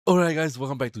Alright guys,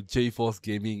 welcome back to JForce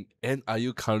Gaming. And are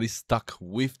you currently stuck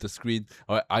with the screen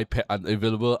or iPad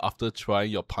unavailable after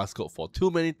trying your passcode for too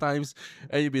many times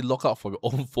and you've been locked out from your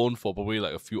own phone for probably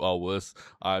like a few hours?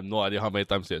 I have no idea how many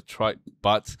times you have tried,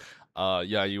 but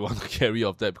yeah, you want to carry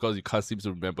off that because you can't seem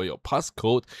to remember your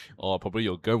passcode, or probably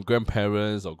your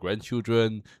grandparents or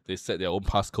grandchildren, they set their own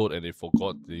passcode and they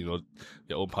forgot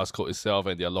their own passcode itself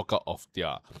and they're locked out of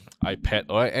their iPad.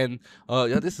 Alright, and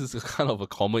yeah, this is kind of a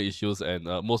common issues, and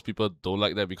most people don't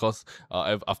like that because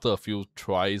after a few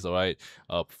tries, alright,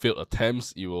 failed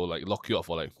attempts, it will like lock you up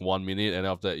for like 1 minute, and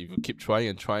after that, if you keep trying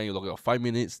and trying, you lock you up 5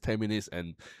 minutes, 10 minutes,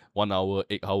 and 1 hour,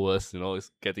 8 hours.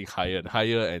 It's getting higher and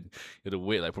higher, and you have to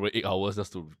wait like probably 8 hours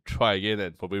just to try again,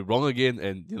 and probably wrong again,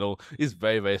 and it's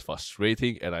very very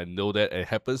frustrating. And I know that it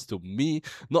happens to me,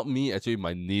 not me actually,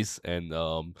 my niece, and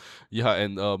yeah,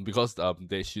 and because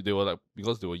they were like,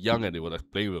 because they were young and they were like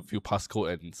playing with a few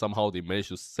passcode, and somehow they managed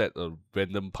to set a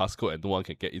random passcode and no one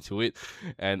can get into it,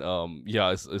 and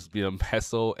yeah, it's been a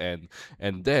hassle, and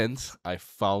then I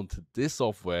found this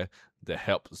software that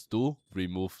helps to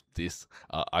remove this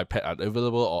iPad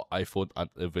unavailable or iPhone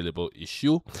unavailable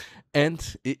issue,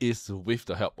 and it is with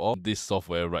the help of this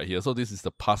software right here. So this is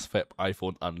the PassFab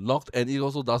iPhone Unlocked, and it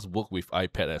also does work with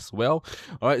iPad as well.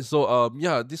 Alright, so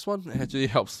yeah, this one actually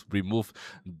helps remove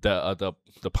the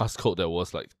passcode that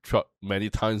was like tried many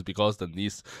times because the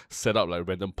niece set up like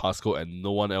random passcode and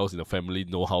no one else in the family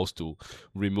know how to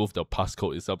remove the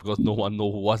passcode itself, because no one know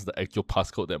what's the actual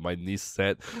passcode that my niece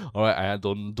set. Alright, I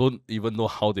don't even know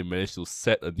how they managed to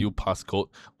set a new passcode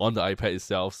on the iPad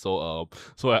itself. So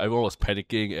everyone was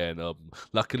panicking, and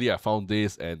luckily I found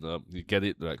this, and you get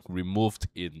it like removed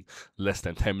in less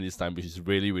than 10 minutes time, which is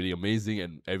really really amazing,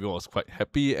 and everyone was quite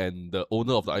happy. And the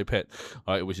owner of the iPad,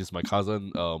 alright, which is my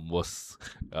cousin, was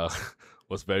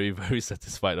very very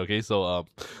satisfied. Okay, so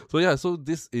yeah, so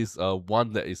this is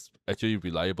one that is actually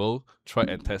reliable, tried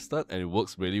and tested, and it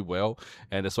works really well,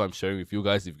 and that's why I'm sharing with you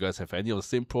guys. If you guys have any of the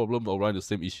same problem or run the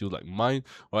same issue like mine,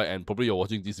 right, and probably you're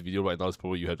watching this video right now, it's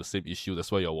probably you have the same issue,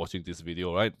 that's why you're watching this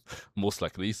video, right, most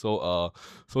likely. So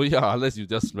yeah, unless you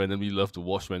just randomly love to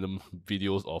watch random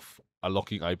videos of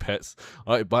unlocking iPads.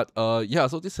 Alright, but yeah,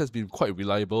 so this has been quite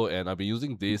reliable, and I've been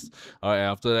using this. Alright,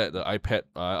 after that, the iPad,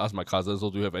 I asked my cousin, so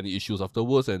do you have any issues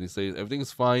afterwards, and he says everything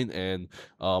is fine, and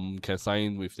can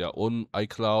sign with their own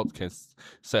iCloud, can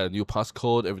set a new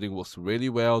passcode, everything works really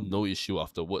well, no issue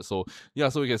afterwards. So yeah,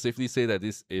 so we can safely say that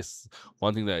this is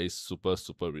one thing that is super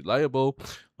super reliable.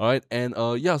 Alright, and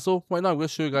yeah, so right now I'm going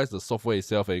to show you guys the software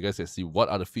itself, and you guys can see what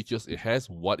are the features it has,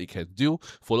 what it can do,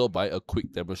 followed by a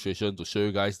quick demonstration to show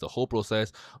you guys the whole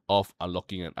process of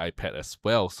unlocking an iPad as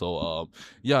well. So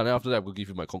yeah, and after that we'll give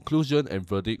you my conclusion and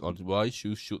verdict on why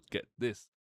you should get this.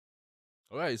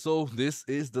 Alright, so this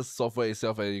is the software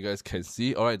itself, and you guys can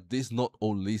see, alright, this not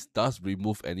only does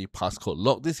remove any passcode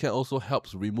lock, this can also help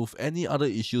remove any other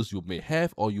issues you may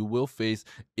have or you will face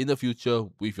in the future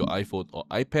with your iPhone or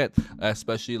iPad,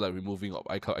 especially like removing of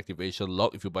iCloud activation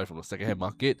lock if you buy from the secondhand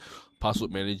market,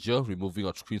 password manager, removing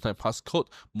of screen time passcode,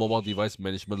 mobile device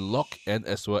management lock, and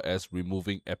as well as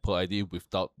removing Apple ID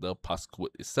without the passcode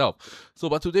itself. So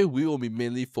but today we will be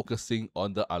mainly focusing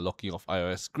on the unlocking of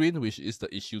iOS screen, which is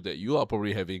the issue that you are probably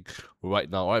having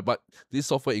right now, right? But this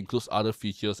software includes other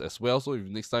features as well, so if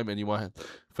next time anyone,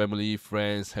 family,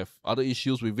 friends have other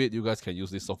issues with it, you guys can use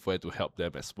this software to help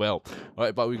them as well.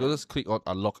 Alright, but we're gonna just click on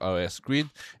unlock iOS screen,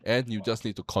 and you just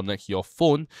need to connect your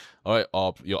phone, alright,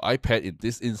 or your iPad in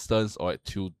this instance, alright,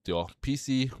 to your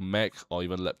PC, Mac, or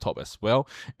even laptop as well,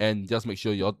 and just make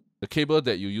sure the cable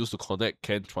that you use to connect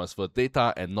can transfer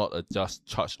data and not a just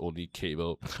charge only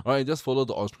cable. Alright, just follow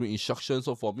the on-screen instructions.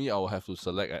 So for me, I will have to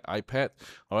select an iPad,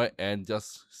 alright, and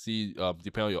just see,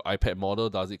 depending on your iPad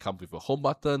model, does it come with a home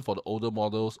button for the older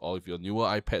models, or if your newer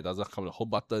iPad doesn't come with a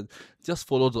home button, just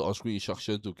follow the on-screen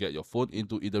instructions to get your phone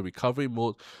into either recovery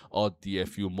mode or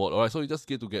DFU mode. Alright, so you just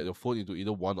get to get your phone into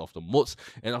either one of the modes,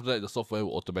 and after that, the software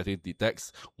will automatically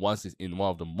detect once it's in one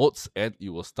of the modes, and it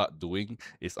will start doing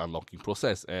its unlocking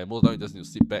process. And most of the time, you just need to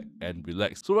sit back and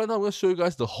relax. So right now I'm going to show you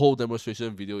guys the whole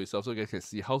demonstration video itself, so you guys can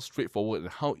see how straightforward and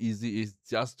how easy it is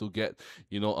just to get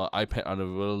an iPad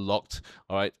unavailable locked,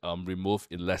 alright, removed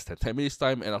in less than 10 minutes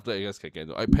time, and after that you guys can get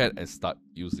your iPad and start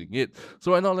using it.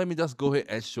 So right now let me just go ahead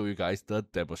and show you guys the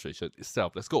demonstration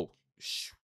itself. Let's go.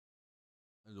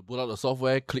 And to boot out the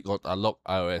software, click on unlock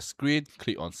iOS screen,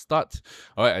 click on start.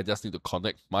 Alright, I just need to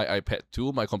connect my iPad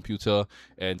to my computer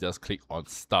and just click on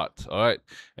start. Alright,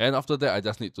 and after that I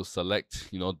just need to select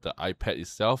the iPad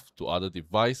itself to other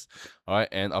device. Alright,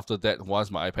 and after that, once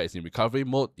my iPad is in recovery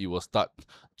mode, it will start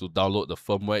to download the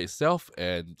firmware itself,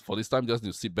 and for this time just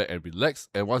need to sit back and relax,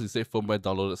 and once you say firmware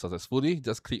downloaded successfully,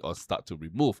 just click on start to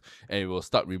remove, and it will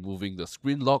start removing the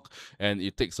screen lock, and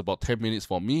it takes about 10 minutes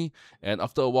for me, and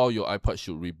after a while your iPad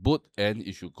should reboot and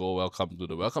it should go welcome to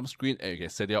the welcome screen, and you can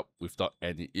set it up without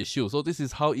any issue. So this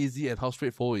is how easy and how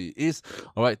straightforward it is,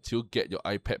 alright, to get your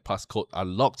iPad passcode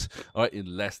unlocked, alright,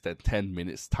 in less than 10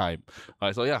 minutes time.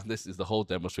 Alright, so yeah, this is the whole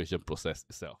demonstration process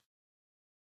itself.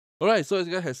 Alright, so as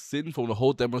you guys have seen from the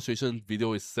whole demonstration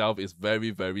video itself, is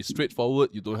very straightforward.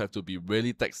 You don't have to be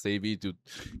really tech savvy to,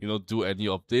 do any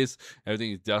of this.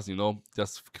 Everything is just,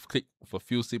 just click with a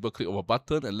few simple click of a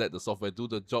button and let the software do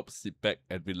the job, sit back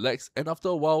and relax. And after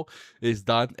a while, it's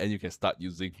done and you can start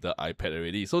using the iPad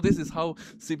already. So this is how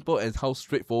simple and how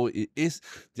straightforward it is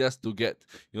just to get,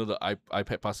 the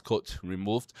iPad passcode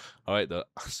removed. Alright, the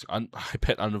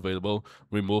iPad unavailable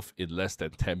removed in less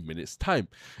than 10 minutes time.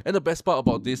 And the best part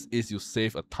about this is you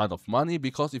save a ton of money,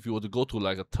 because if you were to go to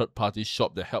like a third-party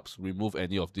shop that helps remove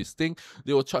any of this thing,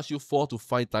 they will charge you 4 to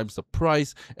 5 times the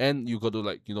price, and you got to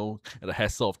at the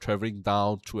hassle of traveling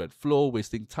down to and fro,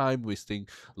 wasting time, wasting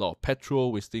a lot of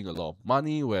petrol, wasting a lot of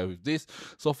money. Where with this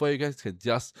software, you guys can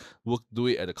just do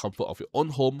it at the comfort of your own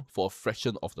home for a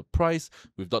fraction of the price,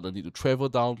 without the need to travel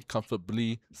down,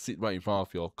 comfortably sit right in front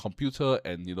of your computer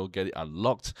and get it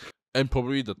unlocked. And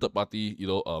probably the third party,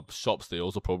 shops, they're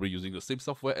also probably using the same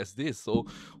software as this. So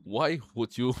why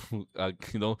would you,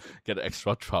 get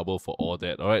extra trouble for all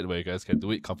that? All right, where you guys can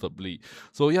do it comfortably.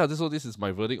 So yeah, this is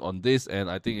my verdict on this,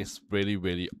 and I think it's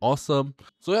really awesome.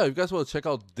 So yeah, if you guys want to check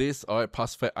out this, all right,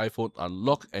 PassFab iPhone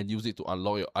Unlock and use it to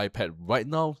unlock your iPad right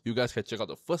now, you guys can check out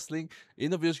the first link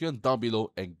in the video description down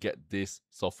below and get this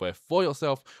software for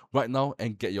yourself right now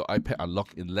and get your iPad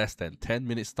unlocked in less than 10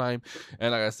 minutes time.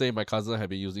 And like I say, my cousin have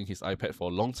been using his iPad for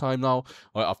a long time now,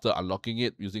 or after unlocking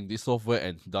it using this software,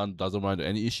 and doesn't run into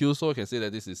any issues. So I can say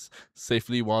that this is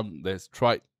safely one that's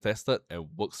tried, tested, and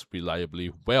works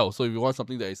reliably well. So if you want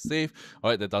something that is safe,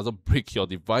 alright, that doesn't break your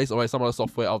device, alright, some other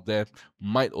software out there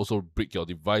might also break your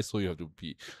device, so you have to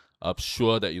be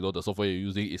sure that the software you're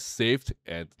using is saved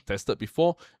and tested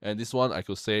before. And this one, I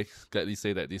could gladly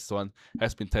say that this one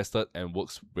has been tested and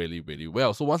works really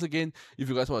well. So once again, if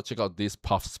you guys want to check out this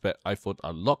PassFab iPhone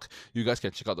Unlock, you guys can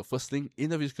check out the first link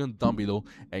in the description down below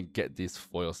and get this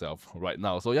for yourself right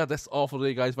now. So yeah, that's all for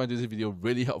today, guys. Find this video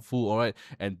really helpful, alright,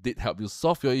 and did help you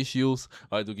solve your issues.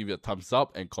 Alright, do give it a thumbs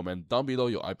up and comment down below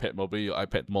your iPad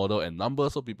model and number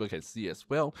so people can see as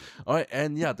well. Alright,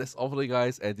 and yeah, that's all for today,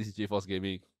 guys. And this is jforce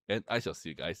Gaming, and I shall see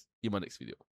you guys in my next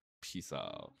video. Peace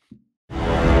out.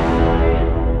 I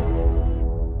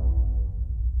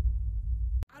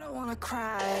don't wanna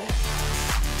cry.